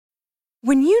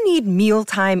When you need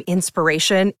mealtime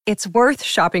inspiration, it's worth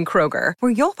shopping Kroger,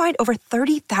 where you'll find over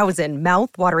 30,000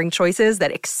 mouth-watering choices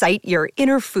that excite your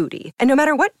inner foodie. And no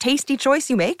matter what tasty choice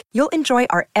you make, you'll enjoy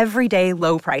our everyday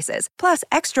low prices, plus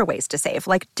extra ways to save,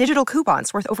 like digital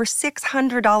coupons worth over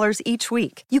 $600 each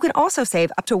week. You can also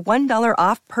save up to $1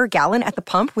 off per gallon at the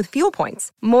pump with fuel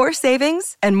points. More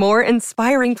savings and more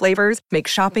inspiring flavors make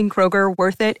shopping Kroger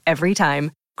worth it every time.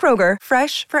 Kroger,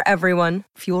 fresh for everyone.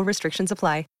 Fuel restrictions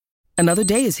apply. Another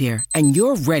day is here, and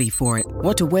you're ready for it.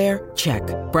 What to wear? Check.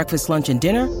 Breakfast, lunch, and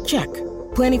dinner? Check.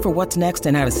 Planning for what's next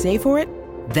and how to save for it?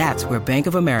 That's where Bank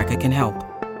of America can help.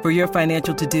 For your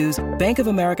financial to-dos, Bank of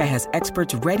America has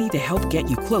experts ready to help get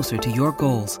you closer to your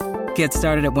goals. Get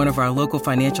started at one of our local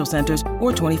financial centers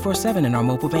or 24/7 in our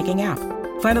mobile banking app.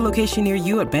 Find a location near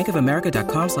you at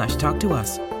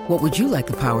bankofamerica.com/talktous. What would you like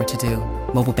the power to do?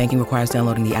 Mobile banking requires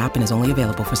downloading the app and is only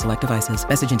available for select devices.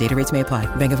 Message and data rates may apply.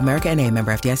 Bank of America NA,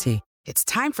 member FDIC. It's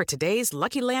time for today's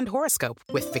Lucky Land horoscope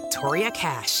with Victoria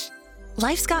Cash.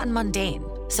 Life's gotten mundane,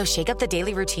 so shake up the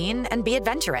daily routine and be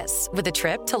adventurous with a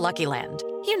trip to Lucky Land.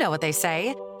 You know what they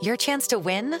say, your chance to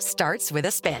win starts with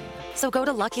a spin. So go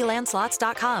to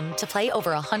LuckyLandSlots.com to play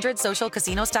over 100 social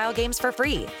casino-style games for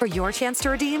free for your chance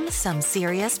to redeem some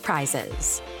serious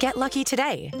prizes. Get lucky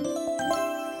today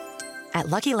at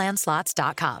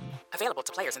LuckyLandSlots.com. Available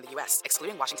to players in the U.S.,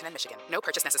 excluding Washington and Michigan. No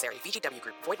purchase necessary. VGW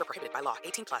Group. Void where prohibited by law.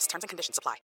 18+. Terms and conditions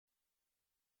apply.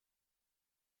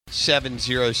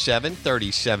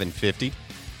 707-3750.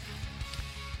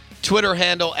 Twitter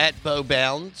handle at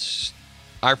BowBounds.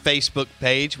 Our Facebook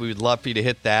page. We would love for you to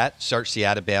hit that. Search the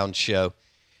Out of Bounds Show.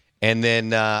 And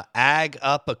then Ag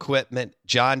Up Equipment,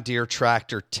 John Deere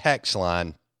Tractor text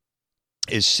line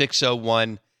is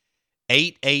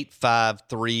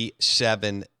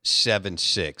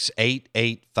 601-885-3776.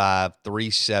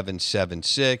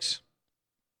 885-3776.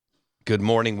 Good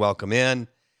morning. Welcome in.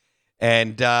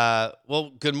 And,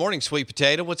 good morning, Sweet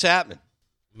Potato. What's happening?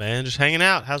 Man, just hanging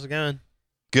out. How's it going?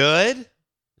 Good.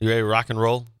 You ready to rock and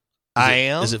roll? I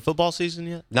am. Is it football season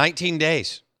yet? 19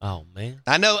 days. Oh, man.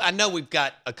 I know we've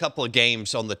got a couple of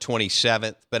games on the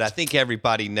 27th, but I think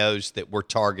everybody knows that we're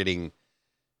targeting,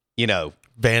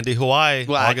 Vandy, Hawaii,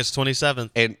 August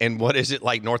 27th. And what is it,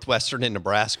 like Northwestern and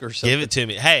Nebraska or something? Give it to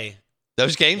me. Hey.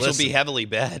 Those games will be heavily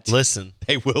bet. Listen.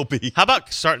 They will be. How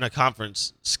about starting a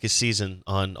conference season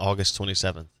on August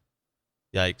 27th?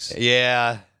 Yikes.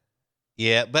 Yeah.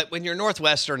 Yeah, but when you're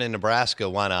Northwestern and Nebraska,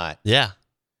 why not? Yeah.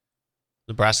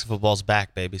 Nebraska football's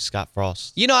back, baby. Scott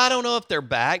Frost. I don't know if they're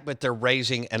back, but they're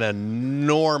raising an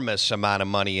enormous amount of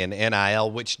money in NIL,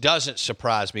 which doesn't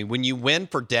surprise me. When you win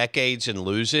for decades and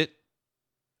lose it,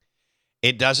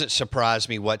 it doesn't surprise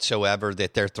me whatsoever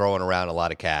that they're throwing around a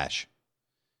lot of cash,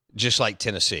 just like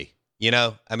Tennessee.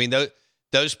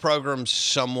 Those programs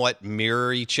somewhat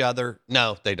mirror each other.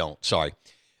 No, they don't. Sorry.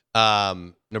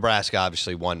 Nebraska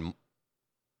obviously won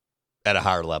at a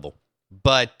higher level.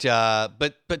 But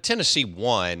Tennessee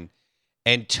won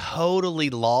and totally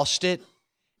lost it,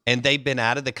 and they've been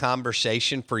out of the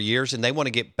conversation for years, and they want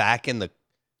to get back in the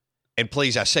 – and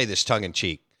please, I say this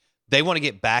tongue-in-cheek. They want to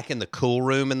get back in the cool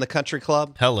room in the country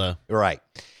club. Hello. Right.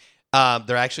 There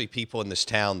are actually people in this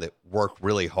town that work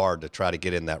really hard to try to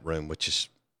get in that room, which is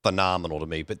phenomenal to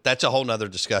me. But that's a whole nother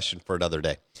discussion for another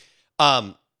day.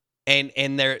 And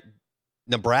they're –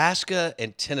 Nebraska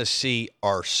and Tennessee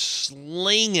are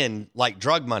slinging like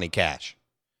drug money cash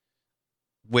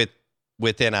with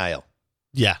NIL.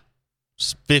 Yeah.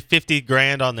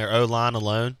 $50,000 on their O-line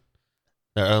alone,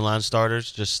 their O-line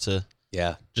starters, just to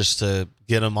get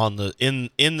them on the in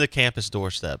the campus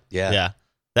doorstep. Yeah.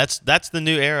 That's the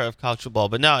new era of college football.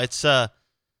 But no, it's I'm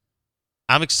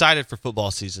excited for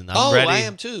football season. I'm ready. I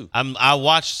am too. I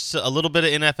watched a little bit of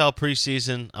NFL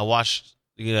preseason. I watched,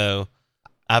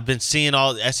 I've been seeing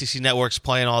all the SEC networks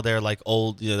playing all their like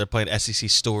old, they're playing SEC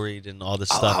Storied and all this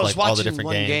stuff, I was like all the watching different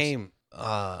one games. game,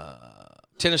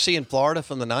 Tennessee and Florida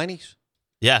from the 90s.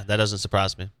 Yeah, that doesn't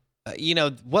surprise me.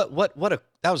 That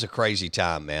was a crazy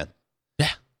time, man.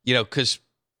 Yeah. Because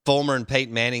Fulmer and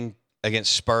Peyton Manning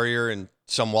against Spurrier and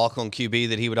some walk-on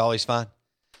QB that he would always find,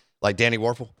 like Danny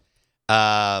Werfel.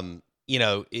 That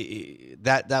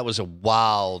was a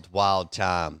wild, wild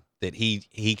time that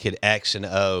he could X and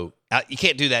O. You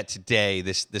can't do that today.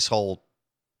 This whole,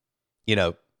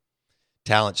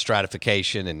 talent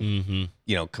stratification and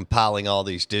compiling all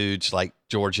these dudes like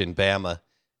Georgia and Bama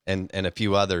and a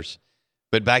few others.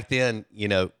 But back then,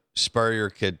 Spurrier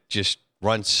could just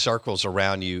run circles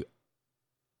around you,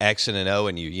 Xing and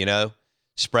O'ing you,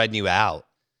 spreading you out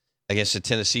against a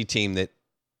Tennessee team that,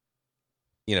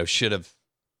 should have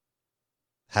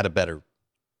had a better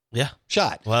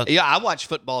shot. Well, yeah, I watched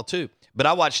football too, but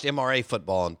I watched MRA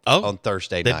football on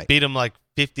Thursday night. They beat them like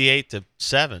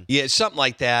 58-7. Yeah, something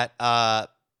like that.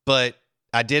 But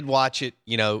I did watch it.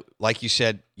 Like you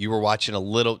said, you were watching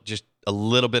just a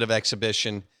little bit of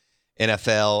exhibition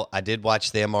NFL. I did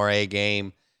watch the MRA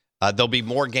game. There'll be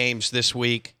more games this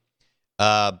week,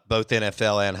 both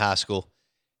NFL and high school,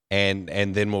 and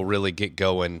then we'll really get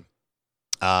going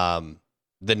the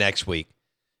next week.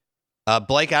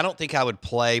 Blake, I don't think I would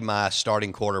play my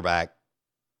starting quarterback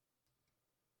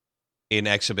in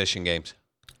exhibition games.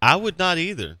 I would not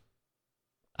either.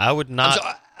 I would not.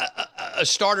 A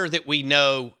starter that we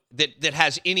know that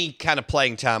has any kind of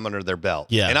playing time under their belt.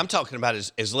 Yeah. And I'm talking about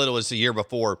as little as the year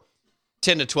before,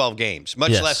 10 to 12 games,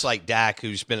 much less like Dak,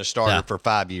 who's been a starter for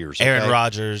 5 years. Aaron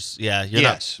Rodgers,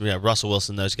 Russell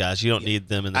Wilson, those guys. You don't need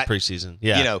them in the preseason.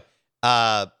 Yeah.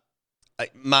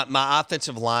 My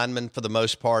offensive linemen, for the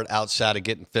most part, outside of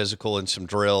getting physical and some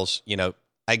drills,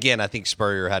 again, I think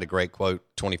Spurrier had a great quote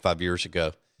 25 years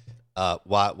ago.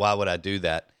 Why would I do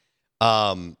that?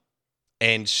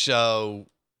 And so,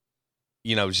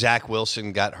 Zach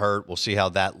Wilson got hurt. We'll see how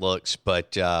that looks.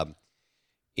 But the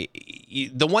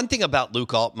one thing about Luke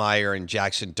Altmaier and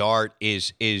Jackson Dart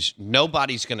is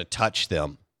nobody's going to touch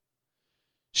them.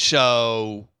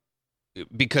 So,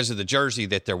 because of the jersey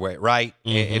that they're wearing, right?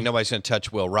 Mm-hmm. And nobody's going to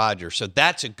touch Will Rogers. So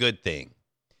that's a good thing.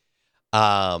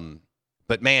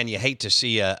 But, man, you hate to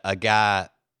see a guy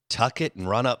tuck it and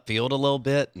run upfield a little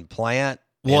bit and plant.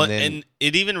 Well, and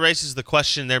it even raises the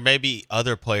question, there may be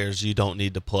other players you don't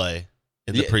need to play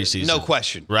in the preseason. No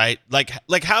question. Right? Like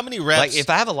how many reps? Like if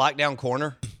I have a lockdown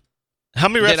corner, how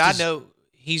many reps? I know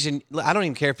he's in. I don't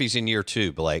even care if he's in year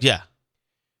 2, Blake. Yeah.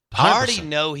 100%. I already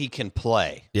know he can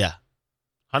play. Yeah.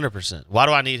 100%. Why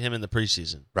do I need him in the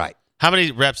preseason? Right. How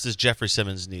many reps does Jeffrey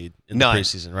Simmons need in the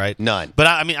preseason, right? None. But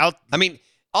I mean,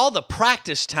 all the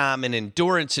practice time and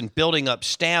endurance and building up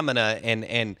stamina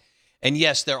and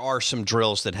yes, there are some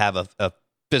drills that have a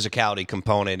physicality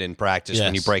component in practice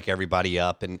when you break everybody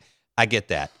up, and I get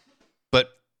that. But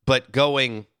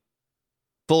going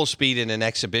full speed in an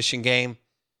exhibition game,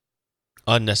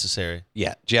 unnecessary.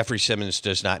 Yeah, Jeffrey Simmons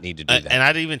does not need to do that. And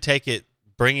I'd even take it,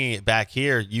 bringing it back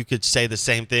here, you could say the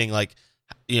same thing. Like,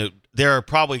 there are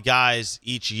probably guys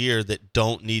each year that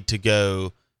don't need to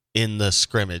go in the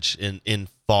scrimmage in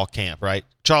fall camp, right?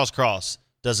 Charles Cross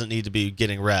doesn't need to be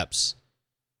getting reps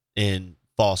in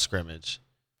fall scrimmage,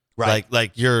 right?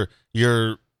 Like I'll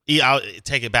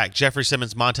take it back. Jeffrey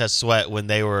Simmons, Montez Sweat, when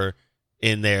they were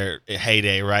in their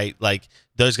heyday, right? Like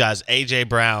those guys, AJ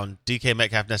Brown, DK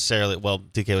Metcalf necessarily. Well,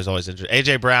 DK was always injured.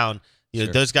 AJ Brown,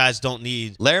 those guys don't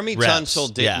need. Laramie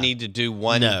Tunsil didn't need to do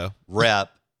one rep.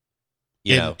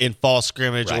 In fall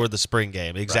scrimmage or the spring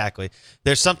game, exactly. Right.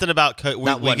 There's something about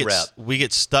we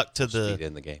get stuck to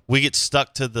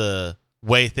the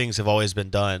way things have always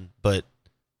been done, but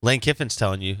Lane Kiffin's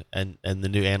telling you, and the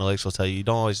new analytics will tell you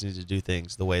don't always need to do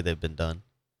things the way they've been done.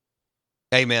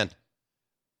 Amen.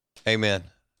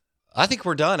 I think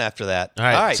we're done after that. All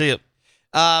right. See you.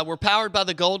 We're powered by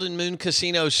the Golden Moon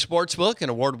Casino Sportsbook and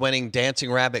award-winning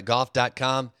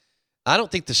DancingRabbitGolf.com. I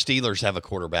don't think the Steelers have a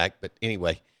quarterback, but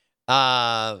anyway,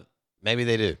 maybe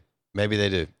they do.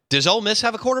 Does Ole Miss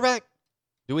have a quarterback?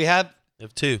 Do we have? They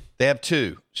have 2. They have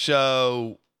 2.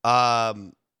 So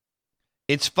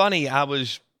it's funny. I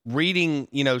was reading,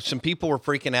 some people were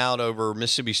freaking out over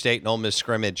Mississippi State and Ole Miss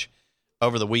scrimmage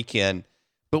over the weekend.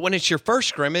 But when it's your first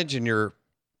scrimmage and you're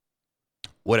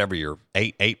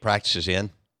eight practices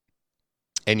in,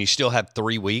 and you still have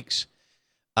 3 weeks,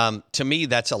 to me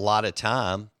that's a lot of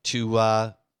time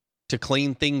to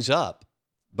clean things up,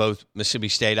 both Mississippi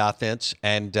State offense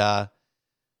and the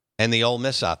Ole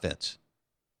Miss offense.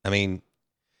 I mean,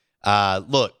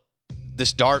 look,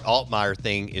 this Dart Altmaier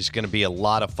thing is going to be a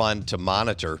lot of fun to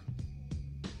monitor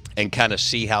and kind of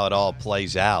see how it all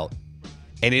plays out.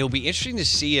 And it'll be interesting to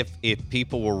see if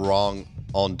people were wrong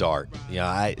on Dart.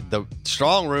 The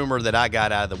strong rumor that I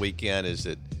got out of the weekend is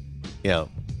that,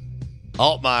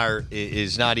 Altmaier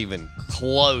is not even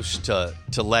close to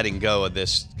letting go of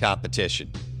this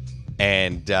competition.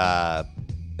 And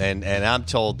I'm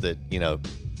told that,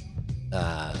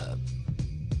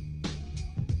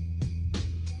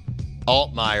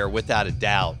 Altmaier, without a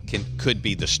doubt, could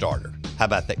be the starter. How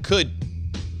about that?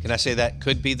 Can I say that?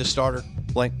 Could be the starter,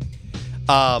 Blake?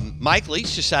 Mike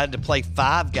Leach decided to play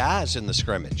 5 guys in the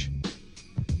scrimmage.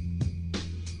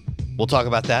 We'll talk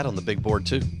about that on the big board,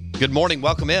 too. Good morning.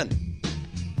 Welcome in.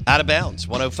 Out of Bounds,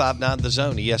 105.9 The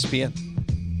Zone, ESPN.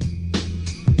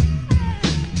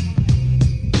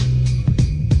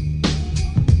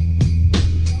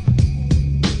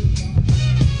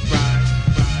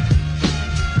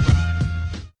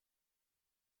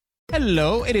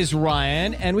 Hello, it is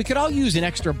Ryan, and we could all use an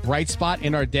extra bright spot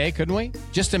in our day, couldn't we?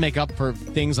 Just to make up for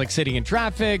things like sitting in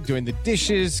traffic, doing the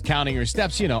dishes, counting your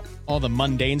steps, you know, all the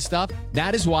mundane stuff.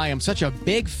 That is why I'm such a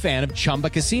big fan of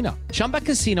Chumba Casino. Chumba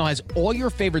Casino has all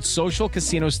your favorite social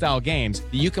casino-style games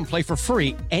that you can play for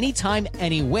free anytime,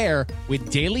 anywhere with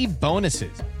daily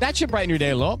bonuses. That should brighten your day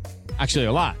a little. Actually,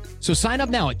 a lot. So sign up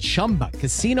now at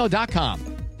ChumbaCasino.com.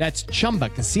 That's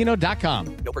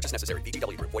ChumbaCasino.com. No purchase necessary.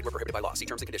 VGW Group. Void where prohibited by law. See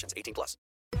terms and conditions. 18+.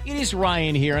 It is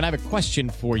Ryan here, and I have a question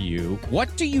for you.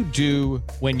 What do you do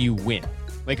when you win?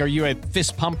 Like, are you a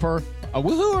fist pumper, a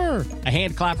woohooer, a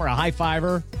hand clapper, a high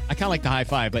fiver? I kind of like the high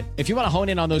five, but if you want to hone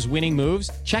in on those winning moves,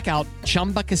 check out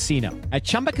Chumba Casino. At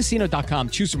ChumbaCasino.com,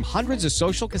 choose from hundreds of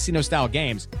social casino-style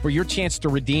games for your chance to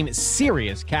redeem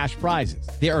serious cash prizes.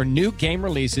 There are new game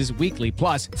releases weekly,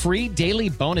 plus free daily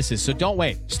bonuses, so don't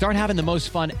wait. Start having the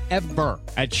most fun ever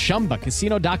at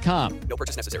ChumbaCasino.com. No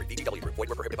purchase necessary. VGW Group. Void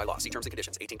where prohibited by law. See terms and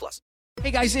conditions. 18+.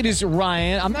 Hey guys, it is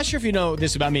Ryan. I'm not sure if you know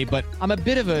this about me, but I'm a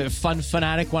bit of a fun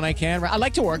fanatic when I can. I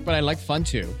like to work, but I like fun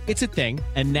too. It's a thing.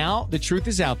 And now the truth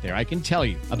is out there. I can tell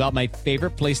you about my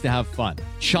favorite place to have fun.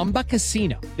 Chumba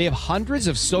Casino. They have hundreds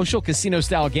of social casino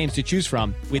style games to choose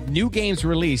from with new games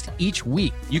released each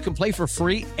week. You can play for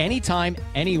free anytime,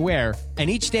 anywhere. And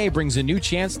each day brings a new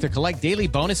chance to collect daily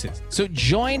bonuses. So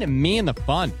join me in the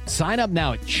fun. Sign up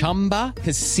now at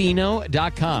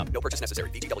ChumbaCasino.com. No purchase necessary.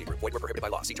 VGW Group. Void where prohibited by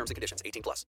law. See terms and conditions.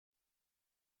 18+.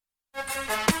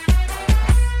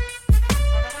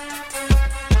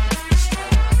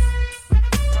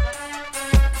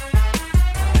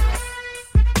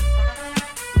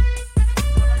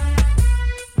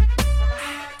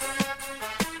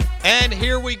 And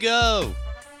here we go.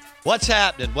 What's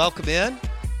happening? Welcome in.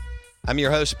 I'm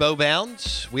your host, Bo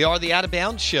Bounds. We are the Out of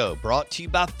Bounds Show, brought to you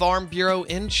by Farm Bureau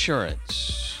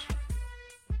Insurance.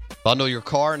 Bundle your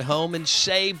car and home and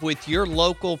save with your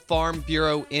local Farm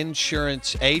Bureau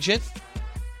Insurance agent.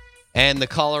 And the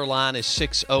caller line is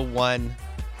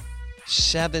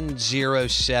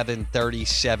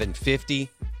 601-707-3750.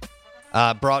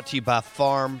 Brought to you by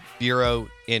Farm Bureau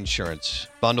Insurance.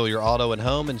 Bundle your auto and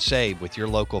home and save with your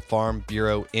local Farm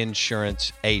Bureau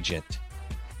Insurance agent.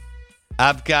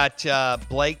 I've got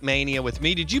Blake Mania with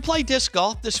me. Did you play disc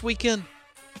golf this weekend?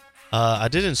 I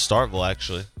did in Starkville,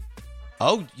 actually.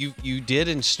 Oh, you did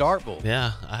in Starkville?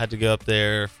 Yeah, I had to go up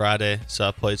there Friday, so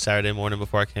I played Saturday morning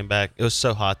before I came back. It was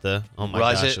so hot, though. Oh, my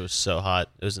gosh, it was so hot.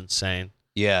 It was insane.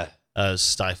 Yeah. It was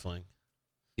stifling.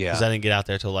 Yeah. Because I didn't get out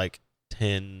there till like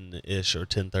 10-ish or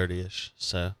 10:30-ish,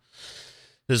 so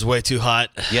it was way too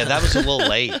hot. Yeah, that was a little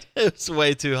late. It was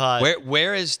way too hot.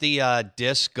 Where is the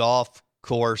disc golf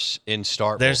course in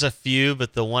Starkville? There's a few,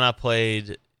 but the one I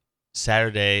played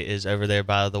Saturday is over there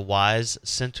by the Wise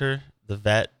Center, the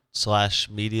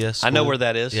vet/media school. I know where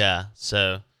that is. Yeah,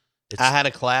 so I had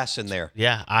a class in there.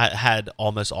 Yeah, I had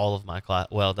almost all of my class.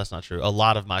 Well, that's not true. A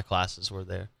lot of my classes were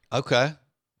there. Okay.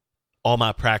 All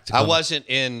my practical. I wasn't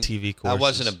in TV courses. I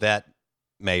wasn't a vet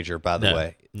major, by the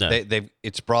way. No.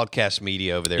 It's broadcast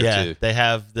media over there too. Yeah, they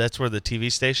have. That's where the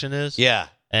TV station is. Yeah.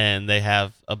 And they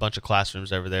have a bunch of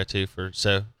classrooms over there too.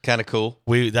 Kind of cool.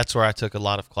 That's where I took a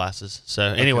lot of classes. So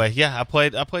anyway, yeah, I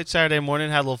played Saturday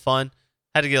morning, had a little fun,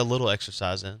 had to get a little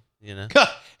exercise in. You know, get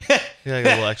a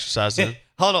little exercise in.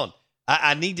 Hold on,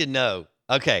 I need to know.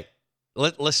 Okay,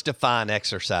 let's define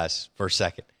exercise for a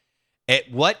second.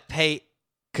 At what pace?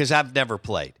 Because I've never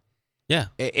played. Yeah.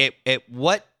 At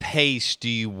what pace do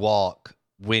you walk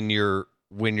when you're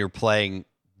playing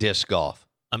disc golf?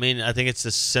 I mean, I think it's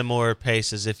a similar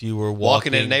pace as if you were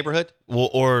walking in a neighborhood. Well,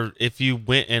 or if you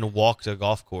went and walked a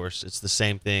golf course, it's the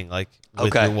same thing. Like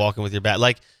you're walking with your bat.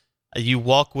 Like you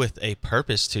walk with a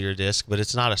purpose to your disc, but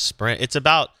it's not a sprint. It's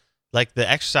about like the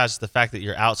exercise is the fact that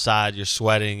you're outside, you're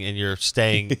sweating, and you're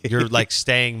like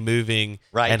staying moving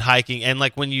and hiking. And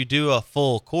like when you do a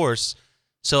full course,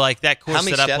 so like that course how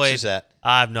many that steps I played, is that?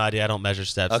 I have no idea. I don't measure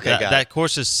steps. Okay, that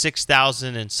course is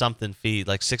 6,000 and something feet,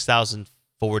 like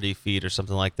 6,040 feet or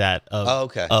something like that.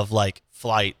 Of like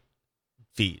flight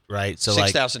feet, right? So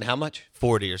 6,000 how much?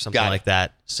 40 or something like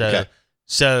that.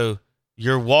 So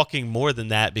you're walking more than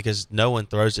that because no one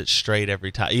throws it straight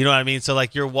every time. You know what I mean? So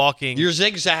like you're walking. You're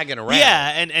zigzagging around.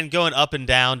 Yeah, and going up and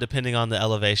down depending on the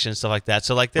elevation and stuff like that.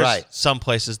 So like there's some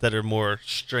places that are more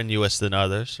strenuous than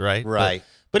others, right? Right.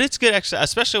 But it's good exercise,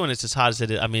 especially when it's as hot as it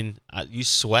is. I mean, you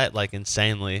sweat like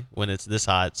insanely when it's this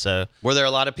hot. So were there a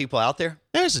lot of people out there?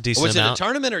 There's a decent amount. Was it a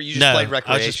tournament or you just played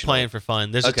recreational? I was just playing for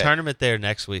fun. There's a tournament there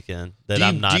next weekend that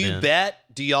I'm not in. Do you bet?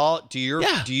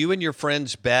 Do you and your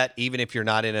friends bet even if you're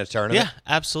not in a tournament? Yeah,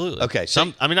 absolutely. Okay. So,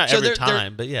 not every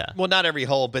time, but yeah. Well, not every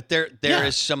hole, but there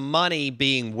is some money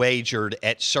being wagered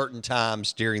at certain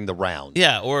times during the round.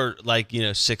 Yeah, or like,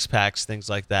 six packs, things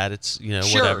like that. It's,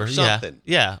 whatever. Something.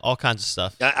 Yeah, all kinds of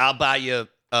stuff. I'll buy you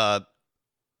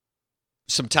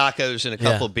some tacos and a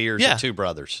couple of beers at Two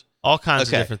Brothers. All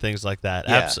kinds of different things like that.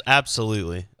 Yeah.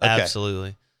 Absolutely. Okay.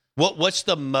 Absolutely. What's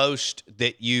the most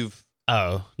that you've...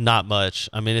 Oh, not much.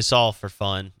 It's all for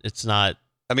fun. It's not...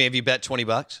 have you bet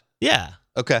 $20? Yeah.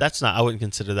 Okay. I wouldn't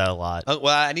consider that a lot. Oh,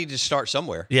 well, I need to start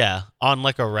somewhere. Yeah. On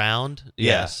like a round?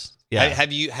 Yes. Yeah.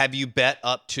 Have you bet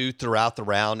up to throughout the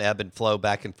round, ebb and flow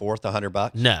back and forth,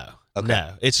 $100? No. Okay.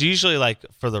 No. It's usually like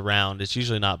for the round. It's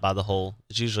usually not by the hole.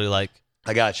 It's usually like...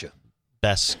 I got you.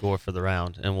 Best score for the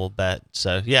round, and we'll bet.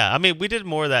 So, yeah. We did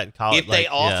more of that in college. If they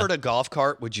offered a golf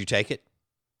cart, would you take it?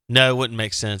 No, it wouldn't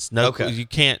make sense. No, okay. You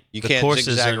can't. You can't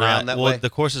zigzag around that way? The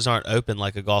courses aren't open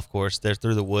like a golf course. They're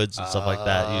through the woods and stuff like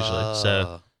that usually,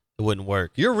 so it wouldn't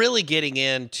work. You're really getting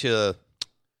into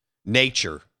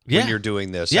nature when you're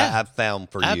doing this. Yeah. I've found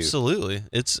for you. Absolutely.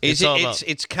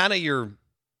 It's kind of your.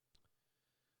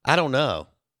 I don't know.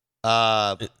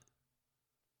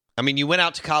 You went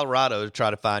out to Colorado to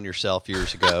try to find yourself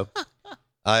years ago.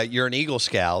 You're an Eagle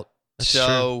Scout. That's so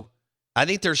true. I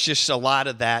think there's just a lot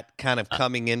of that kind of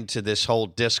coming into this whole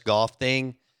disc golf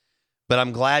thing. But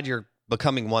I'm glad you're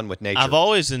becoming one with nature. I've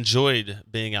always enjoyed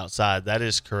being outside. That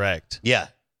is correct. Yeah.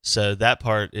 So that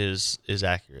part is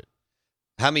accurate.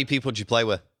 How many people did you play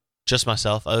with? Just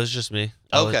myself. It was just me.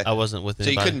 Okay. I wasn't with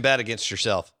anybody. So you couldn't bet against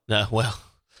yourself? No, well...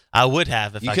 I would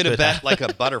have if I could have. You could have bet like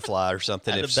a butterfly or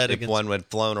something if one had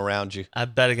flown around you. I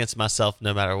bet against myself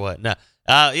no matter what. No,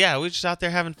 we're just out there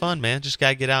having fun, man. Just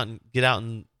gotta get out and get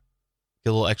a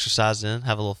little exercise in,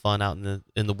 have a little fun out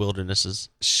in the wildernesses.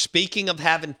 Speaking of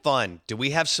having fun, do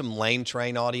we have some Lane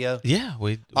Train audio? Yeah,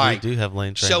 we do have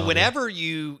Lane Train. So audio. whenever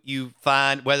you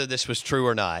find, whether this was true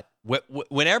or not,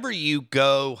 whenever you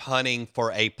go hunting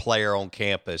for a player on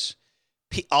campus,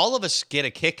 all of us get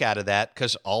a kick out of that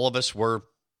because all of us were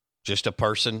just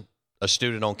a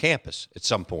student on campus at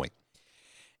some point.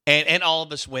 And all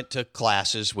of us went to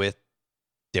classes with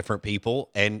different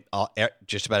people, and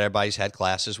just about everybody's had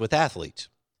classes with athletes.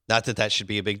 Not that should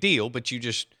be a big deal, but you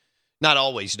just not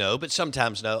always know, but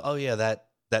sometimes know, oh, yeah,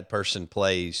 that person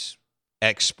plays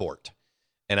X sport,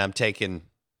 and I'm taking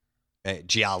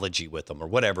geology with them or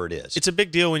whatever it is. It's a big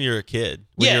deal when you're a kid.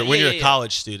 When you're a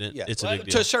college student, it's a big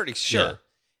deal. To a certain extent, sure.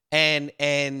 Yeah.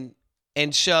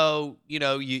 And so,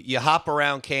 you hop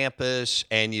around campus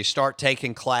and you start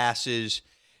taking classes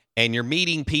and you're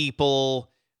meeting people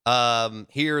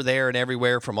here, there, and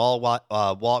everywhere from all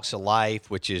walks of life,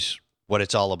 which is what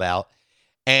it's all about.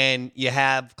 And you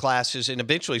have classes, and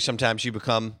eventually sometimes you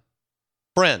become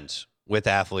friends with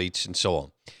athletes and so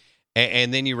on.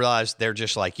 And then you realize they're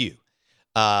just like you,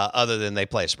 other than they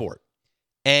play a sport.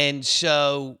 And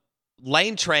so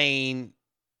Lane Train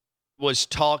was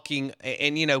talking,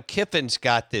 and Kiffin's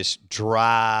got this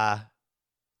dry,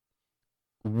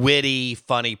 witty,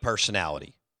 funny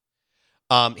personality.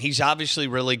 He's obviously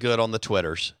really good on the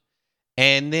Twitters.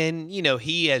 And then,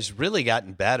 he has really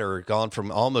gotten better, gone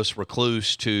from almost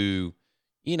recluse to,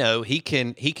 he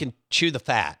can chew the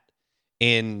fat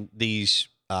in these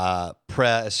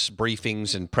press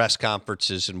briefings and press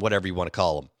conferences and whatever you want to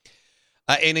call them.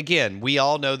 And again, we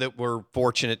all know that we're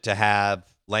fortunate to have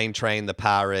Lane Train, the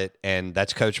Pirate, and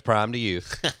that's Coach Prime to you,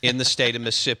 in the state of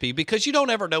Mississippi, because you don't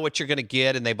ever know what you're going to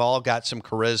get, and they've all got some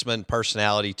charisma and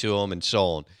personality to them and so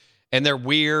on. And they're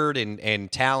weird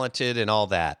and talented and all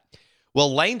that.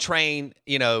 Well, Lane Train,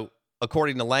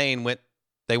 according to Lane,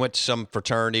 they went to some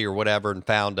fraternity or whatever and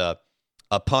found a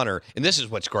punter. And this is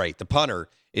what's great. The punter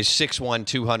is 6'1",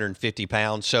 250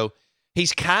 pounds. So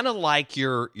he's kind of like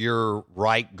your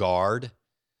right guard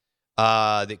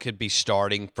that could be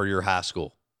starting for your high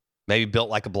school. Maybe built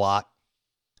like a block.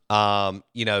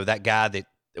 That guy that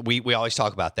we always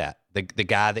talk about that. The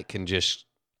guy that can just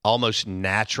almost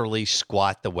naturally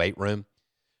squat the weight room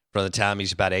from the time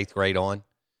he's about 8th grade on.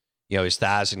 His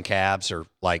thighs and calves are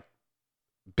like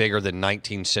bigger than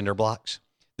 19 cinder blocks.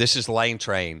 This is Lane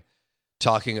Train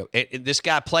talking. This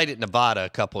guy played at Nevada a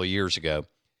couple of years ago.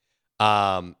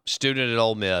 Student at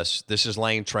Ole Miss. This is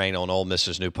Lane Train on Ole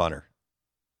Miss's new punter.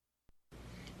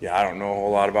 Yeah, I don't know a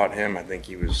whole lot about him. I think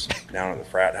he was down at the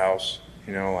frat house,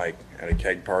 like at a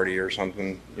keg party or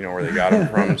something, where they got him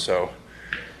from. So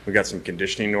we got some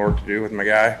conditioning work to do with my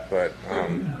guy, but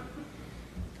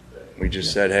we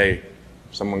just said, hey,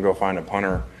 someone go find a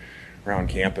punter around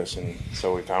campus, and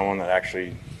so we found one that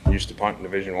actually used to punt in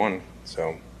Division I.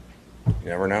 So you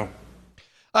never know.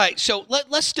 All right, so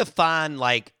let's define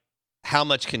like how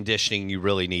much conditioning you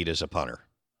really need as a punter.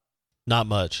 Not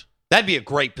much. That'd be a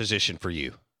great position for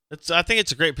you. I think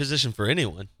it's a great position for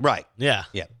anyone. Right. Yeah.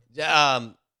 Yeah.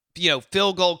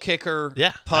 Field goal kicker,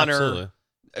 yeah, punter. Absolutely.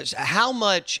 How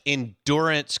much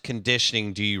endurance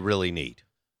conditioning do you really need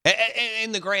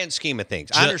in the grand scheme of things?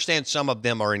 I understand some of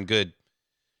them are in good.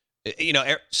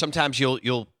 Sometimes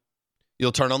you'll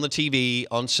turn on the TV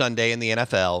on Sunday in the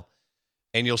NFL,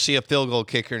 and you'll see a field goal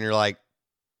kicker, and you're like,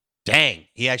 "Dang,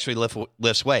 he actually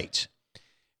lifts weights."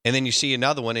 And then you see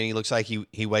another one, and he looks like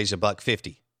he weighs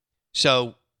 $150.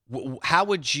 So, how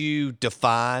would you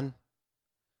define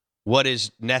what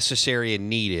is necessary and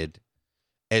needed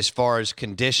as far as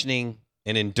conditioning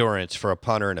and endurance for a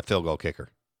punter and a field goal kicker?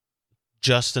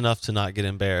 Just enough to not get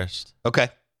embarrassed. Okay.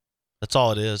 That's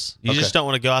all it is. You just don't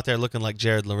want to go out there looking like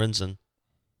Jared Lorenzen,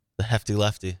 the hefty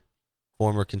lefty,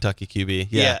 former Kentucky QB.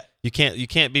 Yeah. You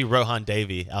can't be Rohan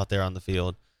Davey out there on the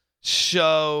field.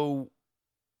 So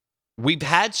we've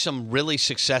had some really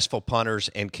successful punters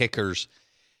and kickers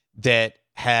that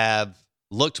have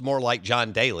looked more like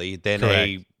John Daly than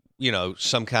Correct.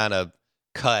 Some kind of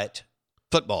cut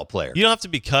football player. You don't have to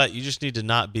be cut. You just need to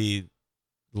not be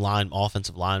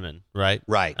offensive lineman, right?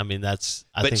 Right. I mean, I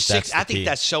think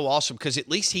that's so awesome because at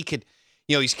least he could,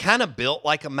 he's kind of built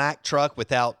like a Mack truck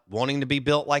without wanting to be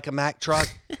built like a Mack truck.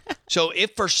 So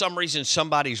if for some reason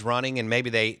somebody's running and maybe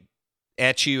they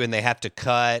at you and they have to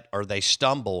cut or they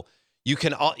stumble, you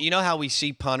can, how we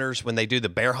see punters when they do the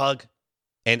bear hug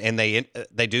and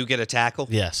they do get a tackle?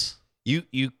 Yes.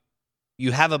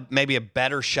 You have maybe a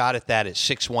better shot at that at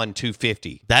 6'1",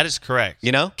 250. That is correct.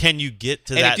 Can you get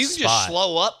to that that spot? And if you can spot?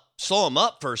 just slow them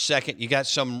up for a second, you got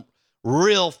some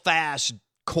real fast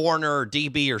corner,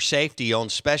 DB, or safety on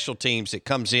special teams that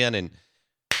comes in and,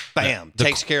 bam,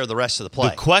 takes care of the rest of the play.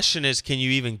 The question is, can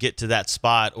you even get to that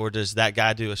spot, or does that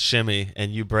guy do a shimmy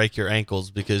and you break your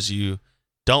ankles because you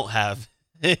don't have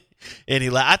any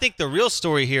I think the real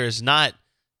story here is not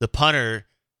the punter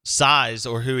size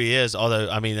or who he is, although,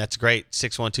 I mean, that's great.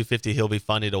 6'1", 250, he'll be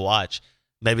funny to watch.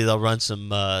 Maybe they'll run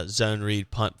some zone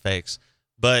read punt fakes.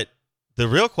 But the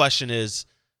real question is,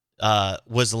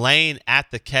 was Lane at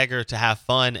the kegger to have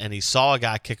fun and he saw a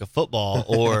guy kick a football,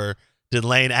 or did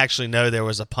Lane actually know there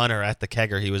was a punter at the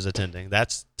kegger he was attending?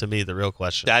 That's, to me, the real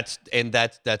question.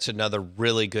 That's another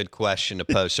really good question to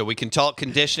pose. So we can talk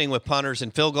conditioning with punters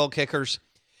and field goal kickers,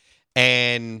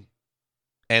 and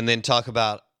then talk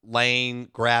about Lane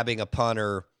grabbing a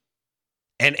punter,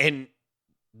 and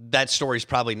that story's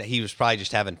he was probably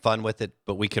just having fun with it,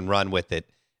 but we can run with it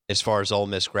as far as Ole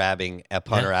Miss grabbing a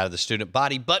punter out of the student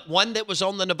body, but one that was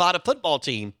on the Nevada football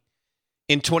team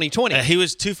in 2020. He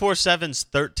was 247's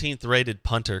 13th rated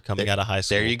punter coming out of high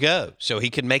school. There you go. So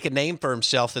he can make a name for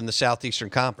himself in the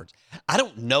Southeastern Conference. I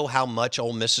don't know how much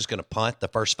Ole Miss is going to punt the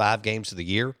first 5 games of the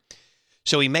year,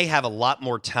 so he may have a lot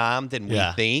more time than we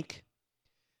think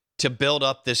to build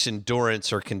up this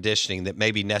endurance or conditioning that may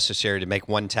be necessary to make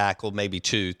one tackle, maybe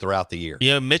 2 throughout the year.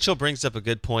 Mitchell brings up a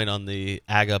good point on the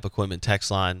Ag Up Equipment text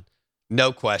line.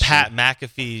 No question. Pat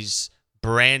McAfee's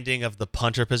branding of the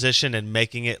punter position and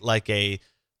making it like a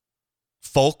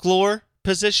folklore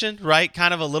position, right?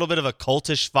 Kind of a little bit of a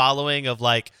cultish following of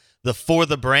like for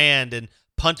the brand, and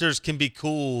punters can be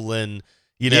cool, and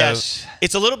yes.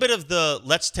 It's a little bit of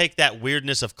let's take that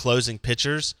weirdness of closing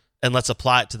pitchers and let's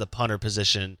apply it to the punter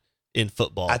position in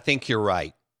football. I think you're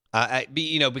right.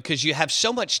 Because you have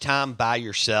so much time by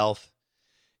yourself,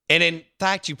 and in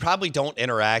fact, you probably don't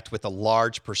interact with a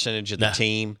large percentage of the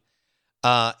team.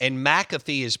 And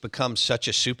McAfee has become such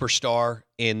a superstar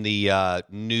in the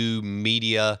new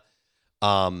media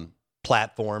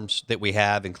platforms that we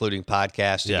have, including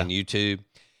podcasting and YouTube.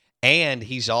 And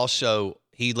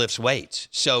he lifts weights,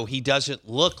 so he doesn't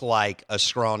look like a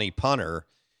scrawny punter.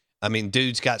 I mean,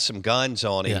 dude's got some guns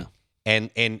on him,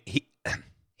 and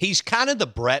he's kind of the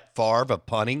Brett Favre of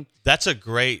punting. That's a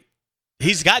great.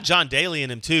 He's got John Daly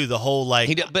in him too. The whole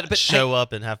but show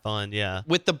up and have fun. Yeah,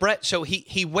 with the Brett. So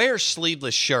he wears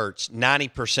sleeveless shirts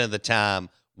 90% of the time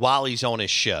while he's on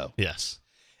his show. Yes,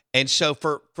 and so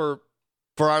for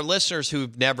our listeners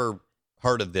who've never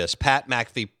heard of this, Pat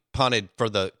McAfee punted for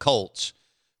the Colts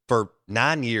for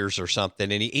 9 years or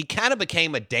something, and he kind of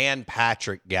became a Dan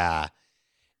Patrick guy.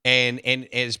 And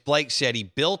as Blake said, he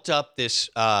built up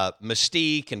this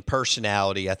mystique and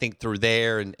personality, I think, through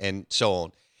there and so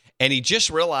on. And he just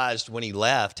realized when he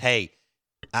left, hey,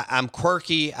 I'm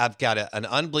quirky. I've got an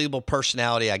unbelievable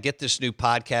personality. I get this new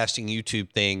podcasting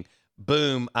YouTube thing.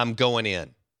 Boom, I'm going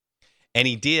in. And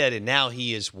he did, and now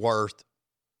he is worth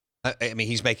I mean,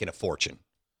 he's making a fortune,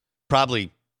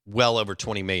 probably well over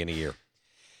 $20 million a year,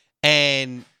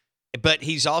 but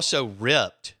he's also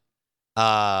ripped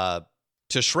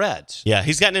to shreds. Yeah,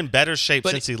 he's gotten in better shape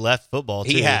since he left football.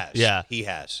 Too. He has. Yeah, he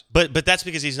has. But that's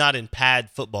because he's not in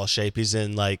pad football shape. He's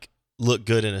in like look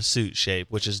good in a suit shape,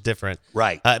 which is different.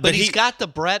 Right. But he's got the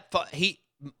Brett.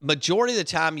 Majority of the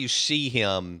time you see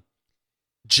him,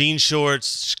 jean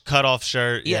shorts, cut off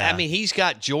shirt. Yeah, I mean he's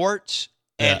got jorts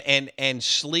and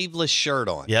sleeveless shirt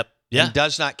on. Yep. Yeah. He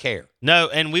does not care. No,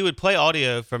 and we would play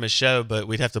audio from his show, but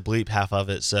we'd have to bleep half of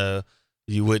it, so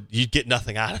you'd get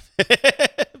nothing out of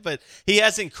it. But he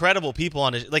has incredible people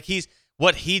on his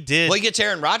what he did. Well, he gets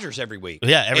Aaron Rodgers every week.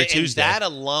 Yeah, every Tuesday. And that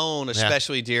alone,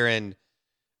 especially during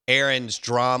Aaron's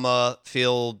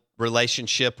drama-filled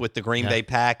relationship with the Green Bay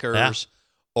Packers,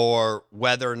 or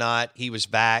whether or not he was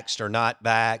vaxxed or not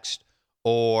vaxxed,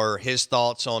 or his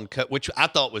thoughts on which I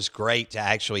thought was great to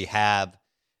actually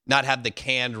not have the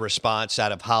canned response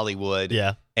out of Hollywood.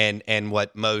 Yeah. And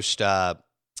what most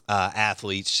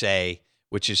athletes say,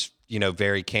 which is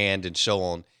very canned and so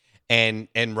on.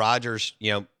 And Rodgers,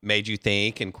 made you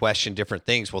think and question different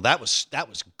things. Well, that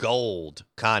was gold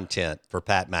content for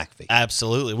Pat McAfee.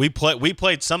 Absolutely. We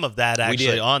played some of that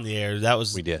actually on the air.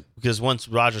 We did. Because once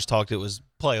Rodgers talked, it was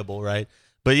playable, right?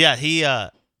 But yeah,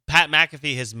 Pat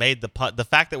McAfee has made the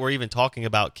fact that we're even talking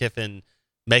about Kiffin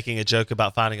making a joke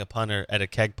about finding a punter at a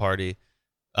keg party,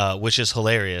 which is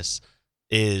hilarious.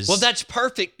 Well, that's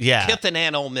perfect. Yeah. Kiffin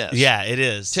and Ole Miss. Yeah, it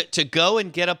is. To go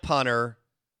and get a punter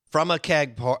from a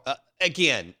keg party.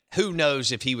 Again, who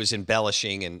knows if he was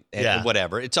embellishing and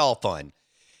whatever. It's all fun.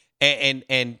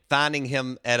 And finding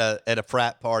him at a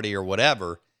frat party or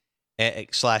whatever, /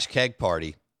 keg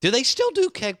party. Do they still do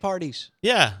keg parties?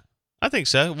 Yeah, I think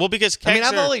so. Well, because kegs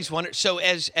I've always wondered. So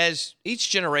as each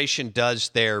generation does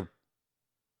their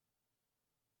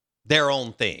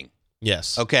own thing.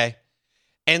 Yes. Okay.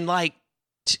 And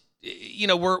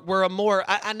we're a more,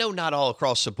 I know not all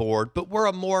across the board, but we're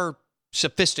a more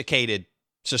sophisticated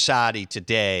society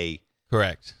today.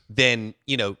 Correct. Than,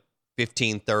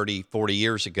 15, 30, 40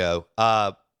 years ago.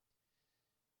 Are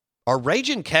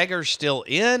Raging Keggers still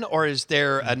in, or is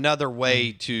there another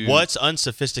way to... What's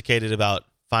unsophisticated about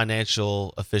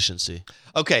financial efficiency?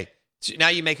 Okay. So now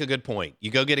you make a good point.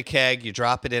 You go get a keg, you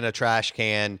drop it in a trash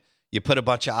can, you put a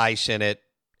bunch of ice in it,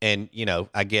 and,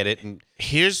 I get it. And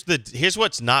here's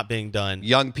what's not being done.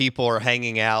 Young people are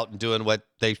hanging out and doing what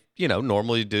they,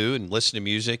 normally do and listen to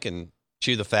music and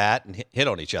chew the fat and hit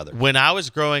on each other. When I was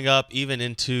growing up, even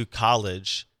into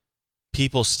college,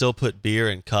 people still put beer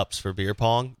in cups for beer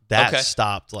pong. That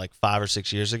stopped like 5 or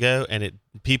 6 years ago. And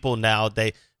people now,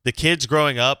 the kids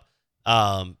growing up,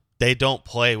 they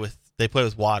play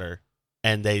with water.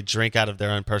 And they drink out of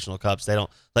their own personal cups. They don't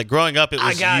growing up. It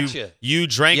was you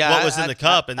drank what was in the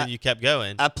cup, and then you kept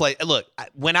going.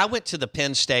 When I went to the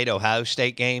Penn State Ohio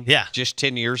State game, just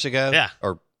 10 years ago,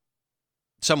 or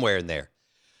somewhere in there,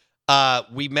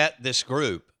 we met this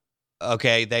group.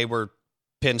 Okay, they were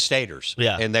Penn Staters,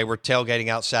 and they were tailgating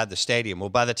outside the stadium. Well,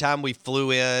 by the time we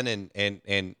flew in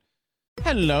and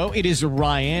Hello, it is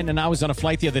Ryan, and I was on a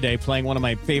flight the other day playing one of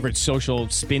my favorite social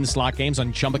spin slot games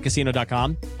on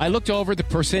ChumbaCasino.com. I looked over at the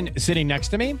person sitting next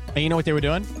to me, and you know what they were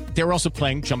doing? They were also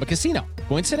playing Chumba Casino.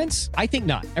 Coincidence? I think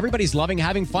not. Everybody's loving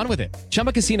having fun with it.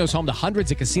 Chumba Casino is home to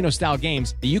hundreds of casino-style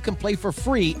games that you can play for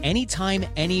free anytime,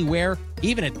 anywhere,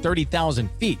 even at 30,000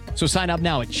 feet. So sign up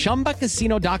now at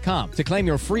ChumbaCasino.com to claim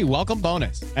your free welcome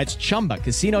bonus. That's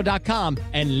ChumbaCasino.com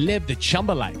and live the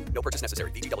Chumba life. No purchase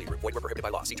necessary. VGW. Void where prohibited by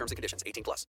law. See terms and conditions.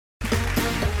 18+.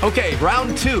 Okay,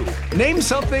 round 2. Name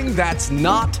something that's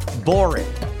not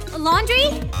boring. A laundry?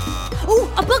 Ooh,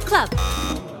 a book club.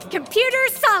 Computer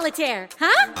solitaire,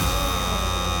 huh?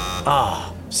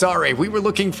 Ah, sorry. We were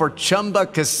looking for Chumba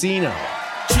Casino.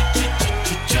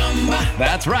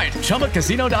 That's right.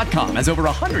 ChumbaCasino.com has over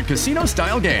 100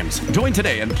 casino-style games. Join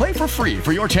today and play for free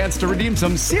for your chance to redeem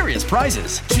some serious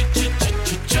prizes.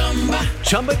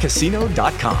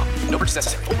 ChumbaCasino.com. No purchase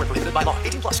necessary. Void where prohibited by law.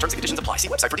 18+. Terms and conditions apply. See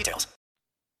website for details.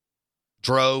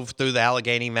 Drove through the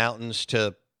Allegheny Mountains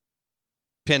to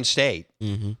Penn State.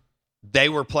 Mm-hmm. They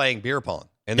were playing beer pong,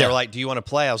 and they were like, "Do you want to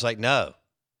play?" I was like, "No."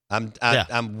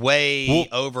 I'm way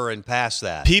over and past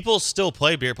that. People still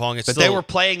play beer pong. But they were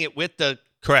playing it with the...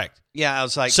 Correct. Yeah, I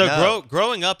was like, so no.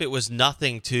 Growing up, it was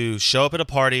nothing to show up at a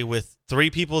party with 3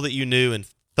 people that you knew and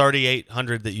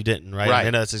 3,800 that you didn't, right? I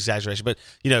know that's exaggeration, but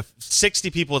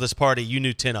 60 people at this party, you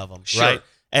knew 10 of them, right?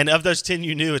 And of those 10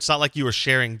 you knew, it's not like you were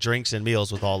sharing drinks and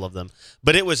meals with all of them.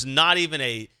 But it was not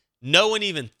even no one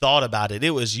even thought about it.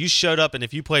 It was you showed up, and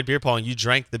if you played beer pong, you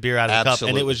drank the beer out of the cup,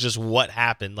 and it was just what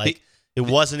happened. It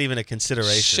wasn't even a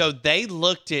consideration. So they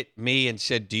looked at me and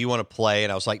said, "Do you want to play?"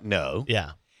 And I was like, "No."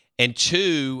 Yeah. And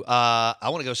 2, I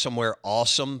want to go somewhere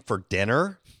awesome for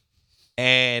dinner.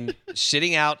 And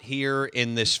sitting out here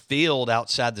in this field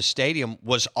outside the stadium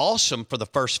was awesome for the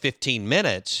first 15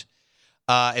 minutes.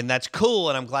 And that's cool,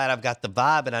 and I'm glad I've got the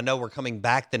vibe. And I know we're coming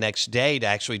back the next day to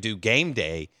actually do game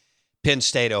day, Penn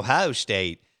State, Ohio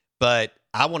State. But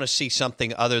I want to see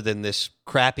something other than this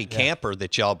crappy camper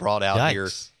that y'all brought out here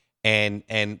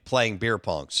and playing beer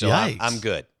pong. So I'm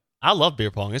good. I love beer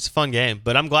pong. It's a fun game,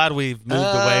 but I'm glad we've moved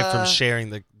away from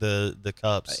sharing the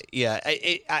cups.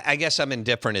 I guess I'm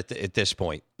indifferent at this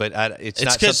point, but it's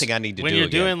not something I need to do. When you're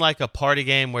again. doing like a party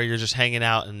game where you're just hanging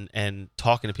out and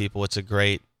talking to people, it's a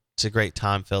great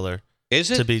time filler.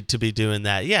 Is it to be doing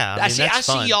that? Yeah, I that's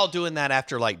fun. see y'all doing that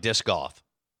after like disc golf.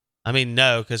 I mean,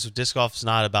 no, because disc golf's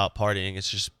not about partying. It's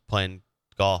just playing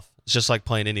golf. It's just like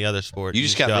playing any other sport. You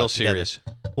just got real serious.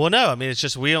 Well, no, I mean it's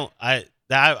just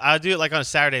I do it like on a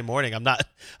Saturday morning. I'm not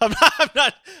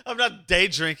day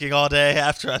drinking all day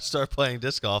after I start playing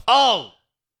disc golf. Oh,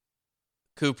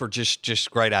 Cooper,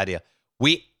 just great idea.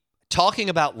 We talking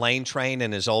about Lane Train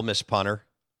and his Ole Miss punter.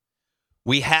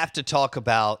 We have to talk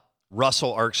about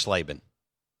Russell Erxleben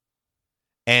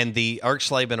and the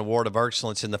Erxleben Award of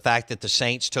Excellence and the fact that the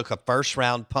Saints took a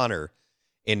first-round punter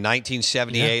in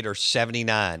 1978 or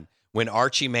 79 when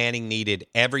Archie Manning needed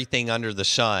everything under the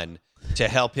sun to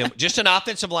help him. Just an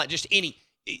offensive line,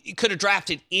 you could have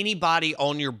drafted anybody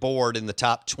on your board in the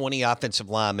top 20 offensive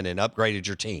linemen and upgraded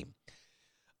your team.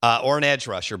 Or an edge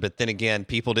rusher, but then again,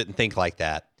 people didn't think like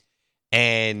that.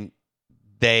 And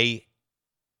they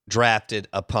drafted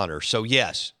a punter. So,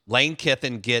 yes, Lane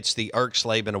Kiffin gets the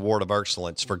Erxleben Award of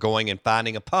Excellence for going and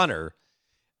finding a punter,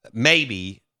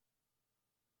 maybe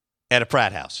at a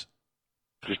frat house.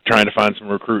 Just trying to find some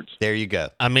recruits. There you go.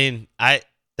 I mean,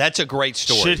 that's a great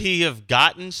story. Should he have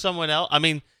gotten someone else? I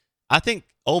mean, I think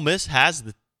Ole Miss has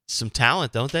some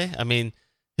talent, don't they? I mean,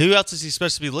 who else is he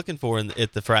supposed to be looking for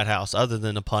at the frat house other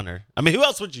than a punter? I mean, who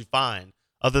else would you find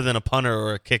other than a punter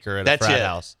or a kicker at a frat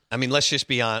house? I mean, let's just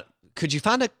be honest. Could you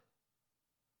find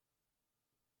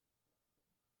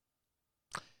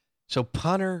So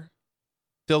punter,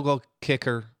 field goal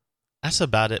kicker. That's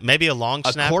about it. Maybe a long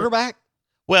snapper. A quarterback?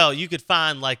 Well, you could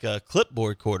find like a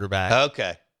clipboard quarterback.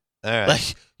 Okay. All right.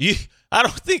 Like I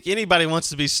don't think anybody wants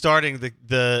to be starting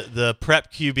the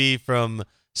prep QB from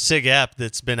Sig Ep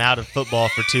that's been out of football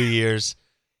for 2 years.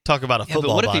 Talk about a football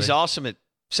but what body. if he's awesome at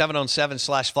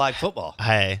 7-on-7/flag football?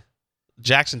 Hey,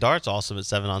 Jackson Dart's awesome at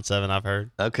 7-on-7, I've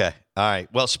heard. Okay. All right.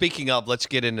 Well, speaking of, let's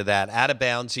get into that. Out of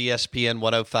Bounds, ESPN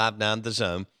 105.9 The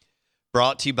Zone.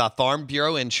 Brought to you by Farm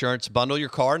Bureau Insurance. Bundle your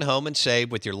car and home and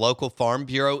save with your local Farm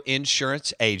Bureau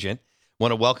Insurance agent.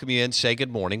 Want to welcome you in, say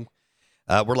good morning.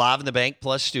 We're live in the Bank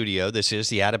Plus studio. This is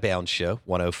the Out of Bounds Show,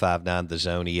 105.9 The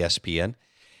Zone, ESPN.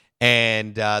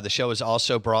 And the show is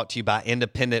also brought to you by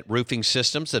Independent Roofing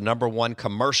Systems, the #1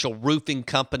 commercial roofing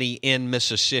company in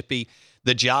Mississippi.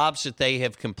 The jobs that they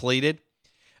have completed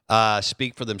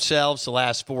speak for themselves the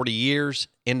last 40 years.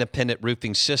 Independent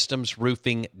Roofing Systems,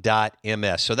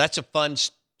 roofing.ms. So that's a fun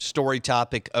story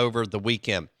topic over the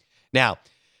weekend. Now,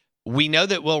 we know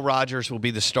that Will Rogers will be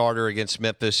the starter against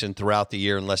Memphis and throughout the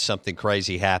year unless something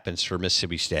crazy happens for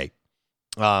Mississippi State.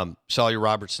 Sawyer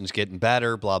Robertson's getting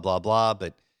better, blah, blah, blah,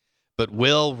 but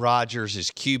Will Rogers is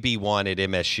QB1 at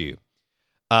MSU.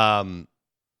 And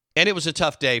it was a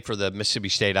tough day for the Mississippi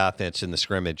State offense in the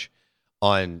scrimmage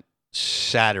on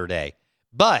Saturday.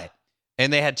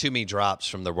 And they had too many drops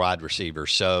from the wide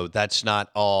receivers, so that's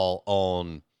not all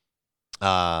on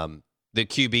the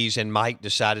QBs. And Mike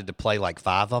decided to play like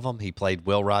 5 of them. He played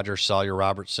Will Rogers, Sawyer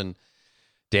Robertson,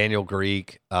 Daniel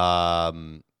Greek,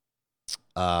 Braden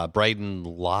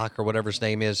Locke or whatever his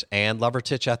name is, and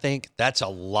Lovertich, I think. That's a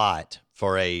lot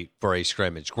for a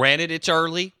scrimmage. Granted, it's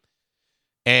early,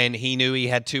 and he knew he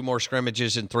had 2 more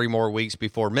scrimmages in 3 more weeks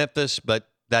before Memphis, but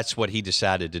that's what he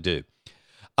decided to do.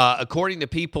 According to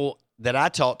people that I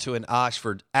talked to in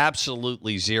Oxford,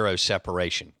 absolutely zero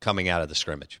separation coming out of the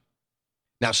scrimmage.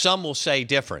 Now, some will say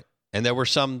different, and there were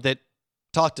some that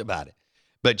talked about it.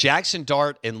 But Jackson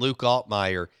Dart and Luke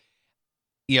Altmyer,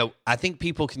 I think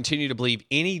people continue to believe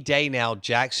any day now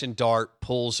Jackson Dart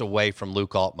pulls away from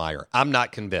Luke Altmyer. I'm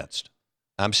not convinced.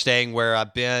 I'm staying where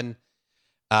I've been.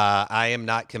 I am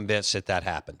not convinced that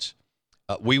happens.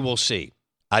 We will see.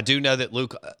 I do know that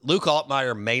Luke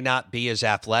Altmyer may not be as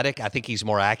athletic. I think he's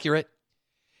more accurate.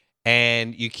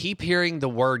 And you keep hearing the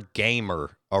word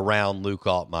gamer around Luke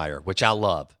Altmyer, which I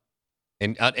love.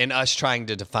 And us trying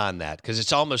to define that, because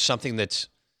it's almost something that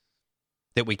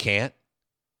we can't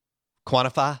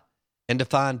quantify and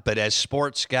define. But as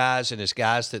sports guys and as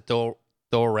guys that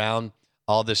throw around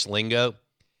all this lingo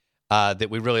that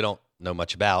we really don't know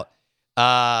much about.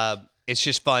 It's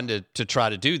just fun to try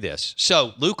to do this.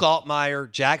 So Luke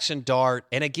Altmyer, Jackson Dart,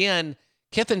 and again,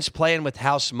 Kiffin's playing with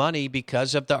house money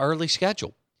because of the early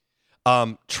schedule.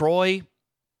 Troy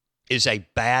is a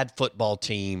bad football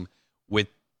team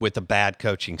with a bad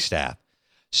coaching staff.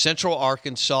 Central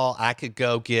Arkansas, I could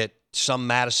go get some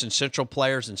Madison Central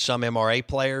players and some MRA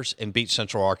players and beat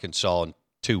Central Arkansas in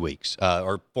 2 weeks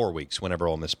or 4 weeks, whenever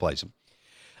Ole Miss plays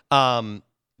them.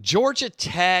 Georgia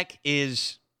Tech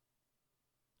is,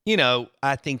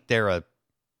 I think they're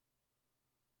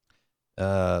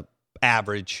a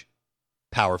average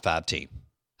Power 5 team.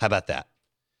 How about that?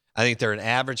 I think they're an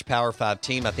average Power 5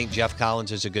 team. I think Jeff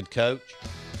Collins is a good coach.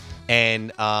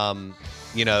 And,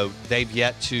 they've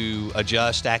yet to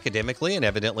adjust academically, and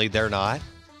evidently they're not.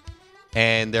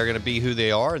 And they're going to be who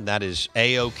they are, and that is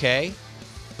A-OK.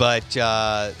 But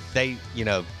they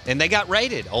got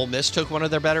rated. Ole Miss took one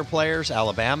of their better players.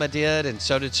 Alabama did, and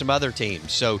so did some other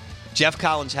teams. So Jeff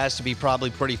Collins has to be probably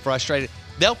pretty frustrated.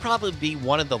 They'll probably be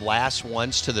one of the last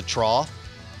ones to the trough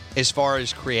as far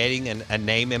as creating a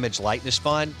name, image, likeness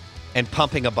fund and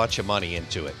pumping a bunch of money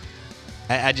into it.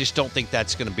 I just don't think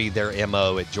that's going to be their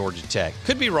MO at Georgia Tech.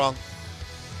 Could be wrong.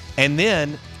 And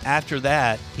then after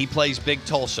that, he plays Big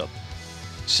Tulsa.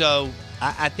 So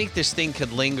I think this thing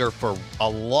could linger for a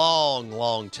long,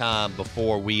 long time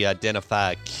before we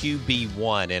identify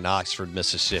QB1 in Oxford,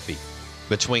 Mississippi,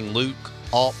 between Luke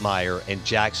Altmyer and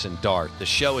Jackson Dart. The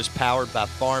show is powered by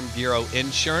Farm Bureau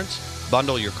Insurance.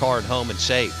 Bundle your car and home and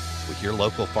save with your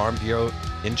local Farm Bureau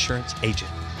Insurance agent.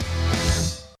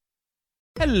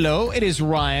 Hello, it is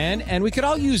Ryan, and we could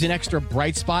all use an extra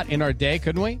bright spot in our day,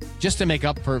 couldn't we? Just to make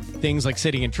up for things like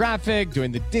sitting in traffic,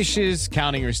 doing the dishes,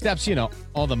 counting your steps,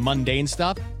 all the mundane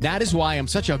stuff. That is why I'm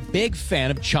such a big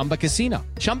fan of Chumba Casino.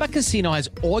 Chumba Casino has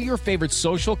all your favorite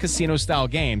social casino-style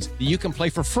games that you can play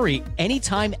for free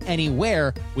anytime,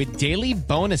 anywhere with daily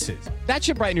bonuses. That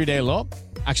should brighten your day a little.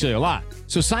 Actually, a lot.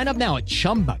 So sign up now at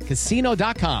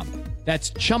ChumbaCasino.com.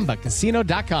 That's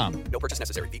ChumbaCasino.com. No purchase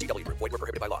necessary. VGW Group. Void where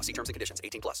prohibited by law. See terms and conditions.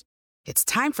 18+. It's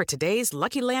time for today's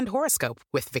Lucky Land horoscope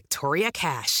with Victoria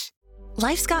Cash.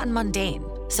 Life's gotten mundane,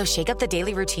 so shake up the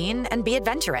daily routine and be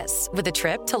adventurous with a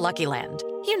trip to Lucky Land.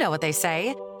 You know what they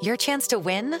say. Your chance to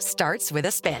win starts with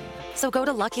a spin. So go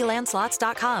to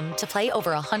LuckyLandSlots.com to play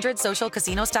over 100 social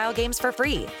casino-style games for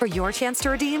free for your chance to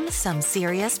redeem some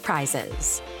serious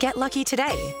prizes. Get lucky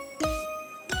today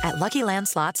at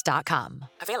LuckyLandSlots.com.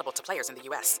 Available to players in the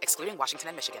U.S., excluding Washington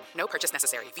and Michigan. No purchase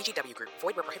necessary. VGW Group.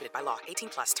 Void where prohibited by law.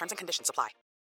 18+. Terms and conditions apply.